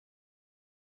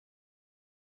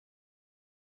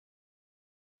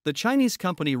The Chinese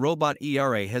company Robot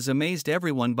ERA has amazed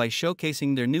everyone by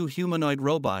showcasing their new humanoid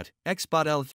robot, Xbot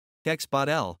L. Xbot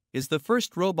L is the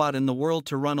first robot in the world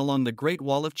to run along the Great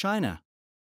Wall of China.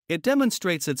 It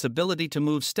demonstrates its ability to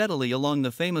move steadily along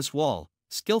the famous wall,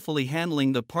 skillfully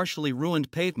handling the partially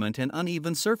ruined pavement and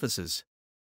uneven surfaces.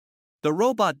 The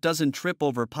robot doesn't trip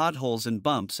over potholes and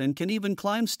bumps and can even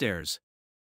climb stairs.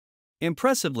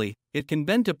 Impressively, it can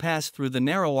bend to pass through the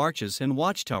narrow arches and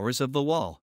watchtowers of the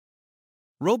wall.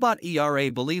 Robot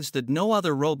ERA believes that no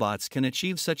other robots can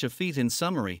achieve such a feat. In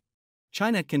summary,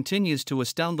 China continues to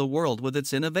astound the world with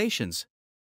its innovations.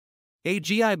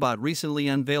 AGIbot recently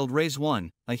unveiled Raise 1,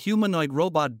 a humanoid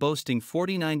robot boasting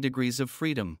 49 degrees of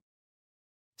freedom.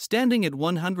 Standing at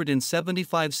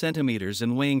 175 centimeters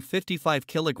and weighing 55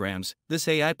 kilograms, this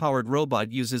AI-powered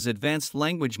robot uses advanced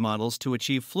language models to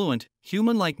achieve fluent,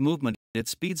 human-like movement at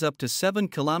speeds up to 7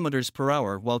 kilometers per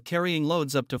hour while carrying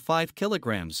loads up to 5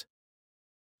 kilograms.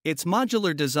 Its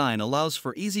modular design allows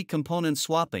for easy component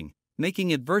swapping, making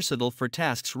it versatile for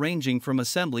tasks ranging from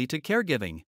assembly to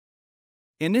caregiving.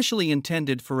 Initially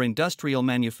intended for industrial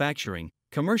manufacturing,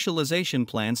 commercialization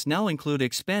plans now include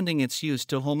expanding its use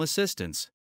to home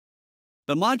assistance.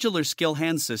 The modular skill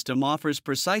hand system offers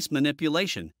precise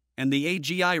manipulation, and the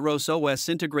AGI ROS OS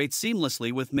integrates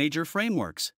seamlessly with major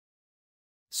frameworks.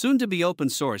 Soon to be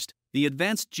open-sourced, the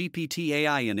advanced GPT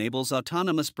AI enables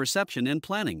autonomous perception and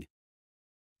planning.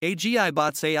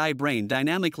 AGIbot's AI brain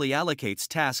dynamically allocates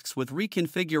tasks with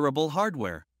reconfigurable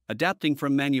hardware, adapting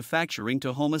from manufacturing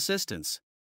to home assistance.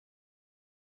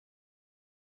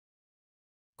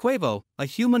 Quavo, a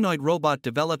humanoid robot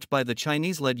developed by the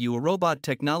Chinese-led Robot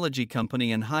technology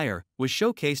company and Haier, was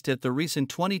showcased at the recent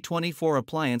 2024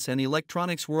 Appliance and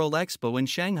Electronics World Expo in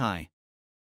Shanghai.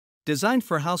 Designed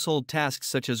for household tasks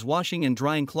such as washing and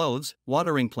drying clothes,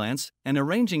 watering plants, and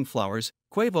arranging flowers,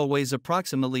 Quavo weighs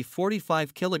approximately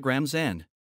 45 kilograms and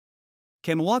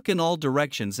can walk in all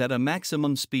directions at a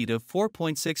maximum speed of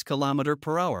 4.6 km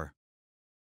per hour.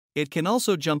 It can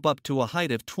also jump up to a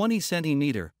height of 20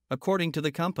 centimeters, according to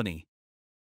the company.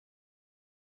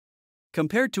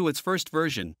 Compared to its first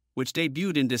version, which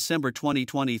debuted in December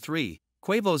 2023,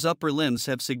 Quavo's upper limbs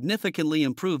have significantly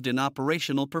improved in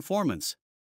operational performance.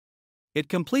 It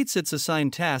completes its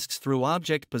assigned tasks through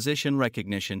object position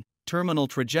recognition, terminal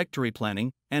trajectory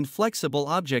planning, and flexible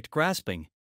object grasping.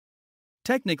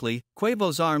 Technically,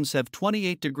 Quavo's arms have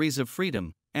 28 degrees of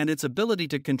freedom, and its ability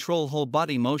to control whole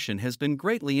body motion has been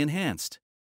greatly enhanced.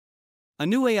 A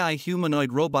new AI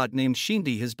humanoid robot named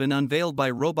Xindi has been unveiled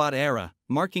by Robot ERA,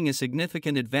 marking a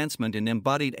significant advancement in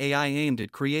embodied AI aimed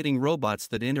at creating robots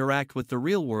that interact with the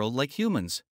real world like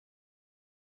humans.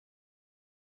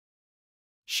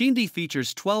 Xindi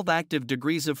features 12 active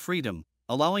degrees of freedom,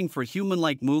 allowing for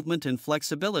human-like movement and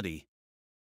flexibility.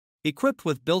 Equipped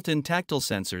with built-in tactile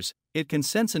sensors, it can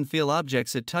sense and feel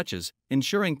objects it touches,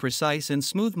 ensuring precise and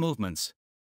smooth movements.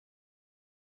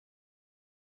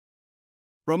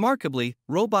 Remarkably,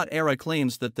 Robot ERA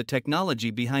claims that the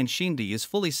technology behind Xindi is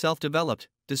fully self-developed,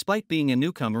 despite being a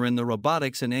newcomer in the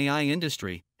robotics and AI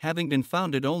industry, having been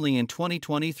founded only in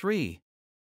 2023.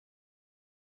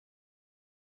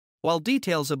 While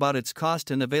details about its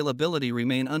cost and availability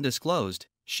remain undisclosed,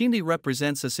 Xindi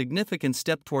represents a significant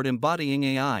step toward embodying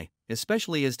AI,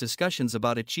 especially as discussions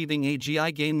about achieving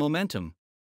AGI gain momentum.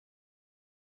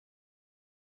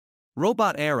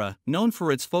 Robot ERA, known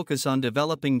for its focus on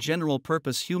developing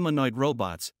general-purpose humanoid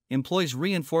robots, employs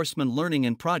reinforcement learning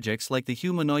in projects like the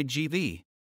Humanoid GV.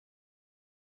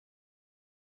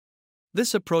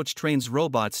 This approach trains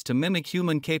robots to mimic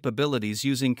human capabilities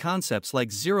using concepts like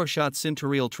zero-shot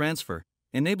synterial transfer,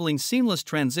 enabling seamless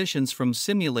transitions from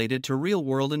simulated to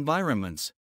real-world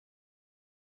environments.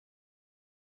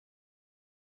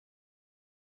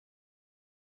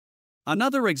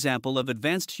 Another example of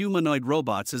advanced humanoid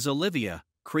robots is Olivia,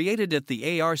 created at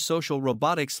the AR Social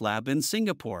Robotics Lab in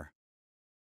Singapore.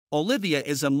 Olivia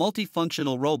is a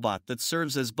multifunctional robot that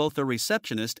serves as both a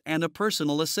receptionist and a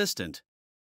personal assistant.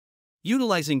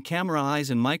 Utilizing camera eyes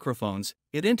and microphones,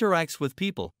 it interacts with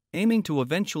people, aiming to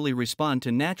eventually respond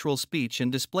to natural speech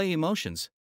and display emotions.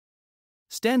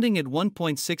 Standing at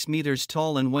 1.6 meters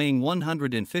tall and weighing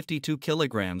 152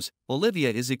 kilograms, Olivia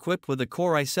is equipped with a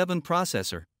Core i7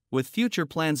 processor, with future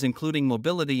plans including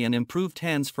mobility and improved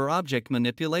hands for object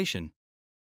manipulation.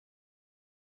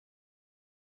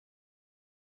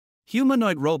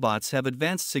 Humanoid robots have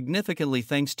advanced significantly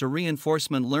thanks to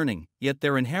reinforcement learning, yet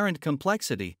their inherent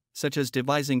complexity, such as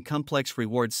devising complex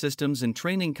reward systems and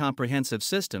training comprehensive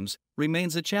systems,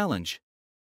 remains a challenge.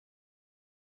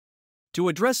 To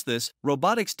address this,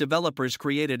 robotics developers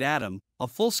created Atom, a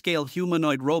full-scale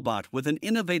humanoid robot with an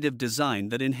innovative design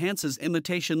that enhances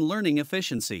imitation learning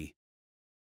efficiency.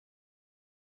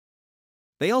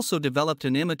 They also developed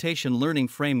an imitation learning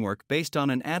framework based on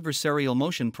an adversarial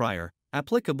motion prior,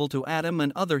 applicable to Atom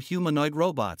and other humanoid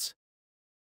robots.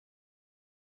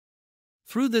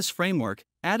 Through this framework,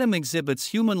 Atom exhibits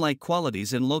human-like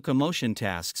qualities in locomotion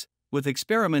tasks, with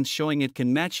experiments showing it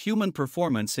can match human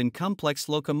performance in complex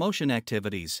locomotion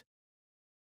activities.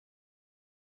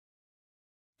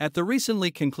 At the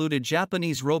recently concluded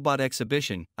Japanese Robot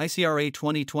Exhibition, ICRA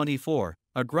 2024,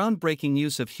 a groundbreaking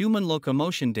use of human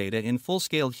locomotion data in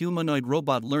full-scale humanoid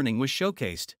robot learning was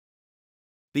showcased.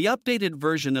 The updated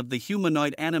version of the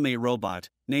humanoid anime robot,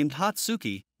 named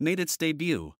Hatsuki, made its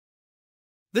debut.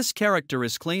 This character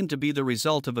is claimed to be the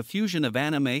result of a fusion of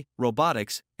anime,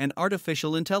 robotics, and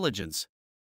artificial intelligence.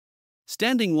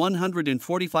 Standing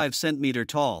 145 cm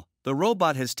tall, the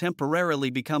robot has temporarily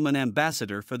become an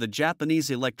ambassador for the Japanese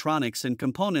electronics and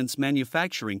components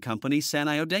manufacturing company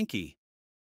Sanyo Denki.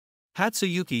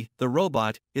 Hatsuyuki, the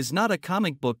robot, is not a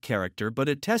comic book character but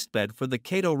a testbed for the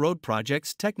Kato Road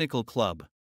Project's technical club.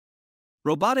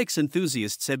 Robotics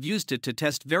enthusiasts have used it to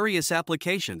test various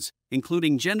applications,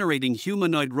 including generating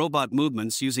humanoid robot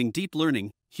movements using deep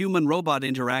learning, human-robot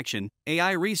interaction,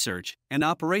 AI research, and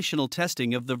operational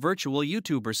testing of the virtual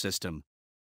YouTuber system.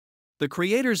 The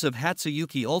creators of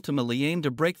Hatsuyuki ultimately aim to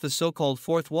break the so-called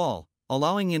fourth wall,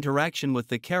 allowing interaction with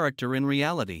the character in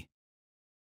reality.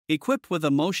 Equipped with a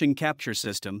motion capture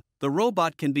system, the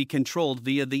robot can be controlled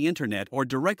via the internet or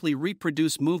directly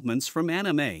reproduce movements from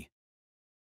anime.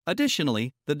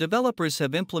 Additionally, the developers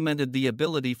have implemented the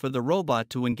ability for the robot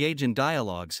to engage in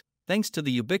dialogues, thanks to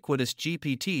the ubiquitous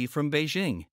GPT from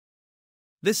Beijing.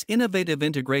 This innovative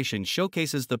integration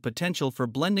showcases the potential for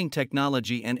blending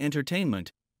technology and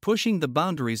entertainment, pushing the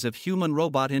boundaries of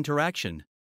human-robot interaction.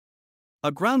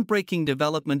 A groundbreaking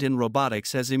development in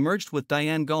robotics has emerged with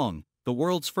Diangong, the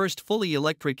world's first fully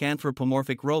electric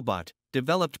anthropomorphic robot,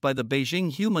 developed by the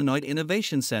Beijing Humanoid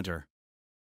Innovation Center.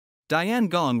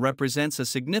 Diangong represents a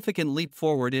significant leap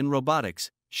forward in robotics,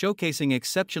 showcasing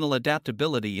exceptional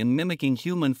adaptability in mimicking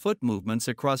human foot movements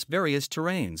across various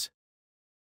terrains.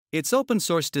 Its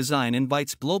open-source design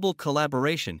invites global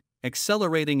collaboration,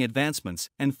 accelerating advancements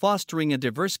and fostering a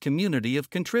diverse community of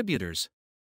contributors.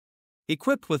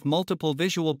 Equipped with multiple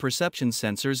visual perception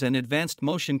sensors and advanced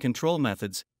motion control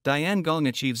methods, Diangong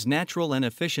achieves natural and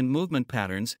efficient movement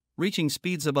patterns, reaching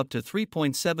speeds of up to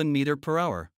 3.7 meters per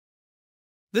hour.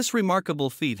 This remarkable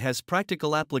feat has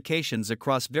practical applications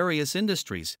across various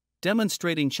industries,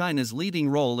 demonstrating China's leading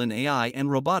role in AI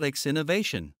and robotics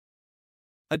innovation.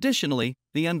 Additionally,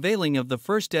 the unveiling of the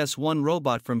first S1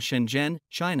 robot from Shenzhen,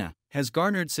 China, has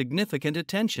garnered significant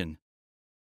attention.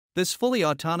 This fully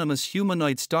autonomous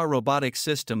humanoid star robotics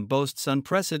system boasts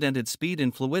unprecedented speed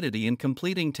and fluidity in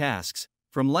completing tasks,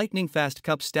 from lightning-fast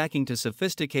cup stacking to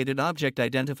sophisticated object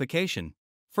identification,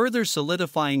 further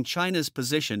solidifying China's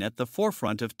position at the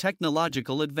forefront of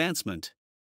technological advancement.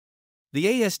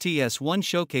 The ASTS-1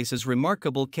 showcases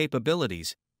remarkable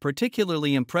capabilities,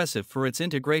 particularly impressive for its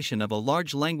integration of a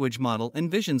large language model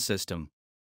and vision system.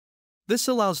 This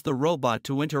allows the robot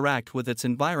to interact with its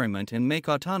environment and make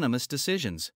autonomous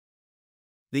decisions.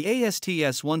 The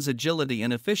ASTS-1's agility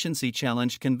and efficiency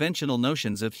challenge conventional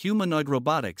notions of humanoid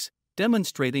robotics,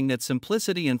 demonstrating that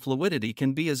simplicity and fluidity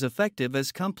can be as effective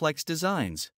as complex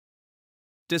designs.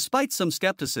 Despite some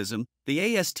skepticism, the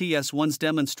ASTS-1's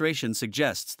demonstration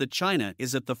suggests that China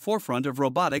is at the forefront of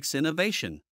robotics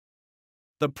innovation.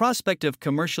 The prospect of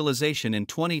commercialization in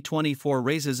 2024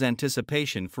 raises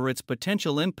anticipation for its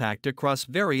potential impact across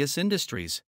various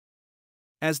industries.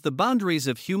 As the boundaries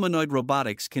of humanoid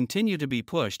robotics continue to be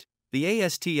pushed, the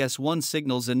ASTS-1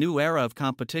 signals a new era of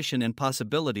competition and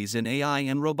possibilities in AI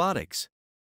and robotics.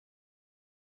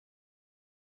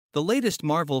 The latest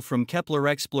marvel from Kepler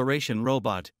exploration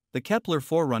robot, the Kepler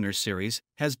Forerunner series,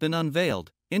 has been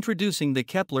unveiled, introducing the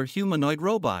Kepler humanoid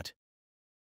robot.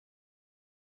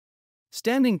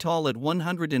 Standing tall at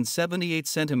 178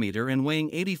 cm and weighing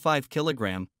 85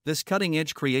 kg, this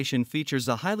cutting-edge creation features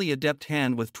a highly adept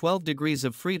hand with 12 degrees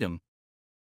of freedom,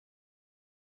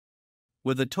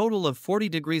 with a total of 40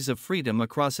 degrees of freedom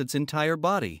across its entire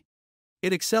body.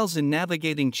 It excels in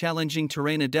navigating challenging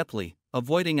terrain adeptly,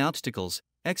 avoiding obstacles,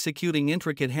 executing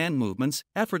intricate hand movements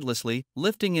effortlessly,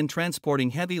 lifting and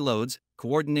transporting heavy loads,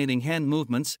 coordinating hand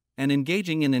movements, and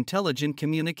engaging in intelligent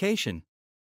communication.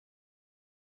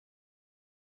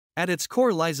 At its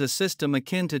core lies a system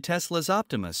akin to Tesla's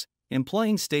Optimus,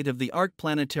 employing state-of-the-art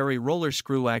planetary roller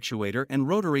screw actuator and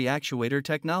rotary actuator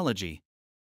technology.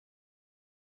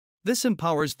 This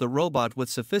empowers the robot with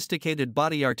sophisticated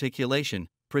body articulation,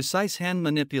 precise hand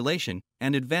manipulation,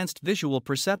 and advanced visual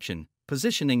perception,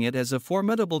 positioning it as a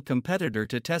formidable competitor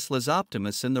to Tesla's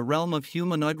Optimus in the realm of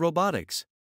humanoid robotics.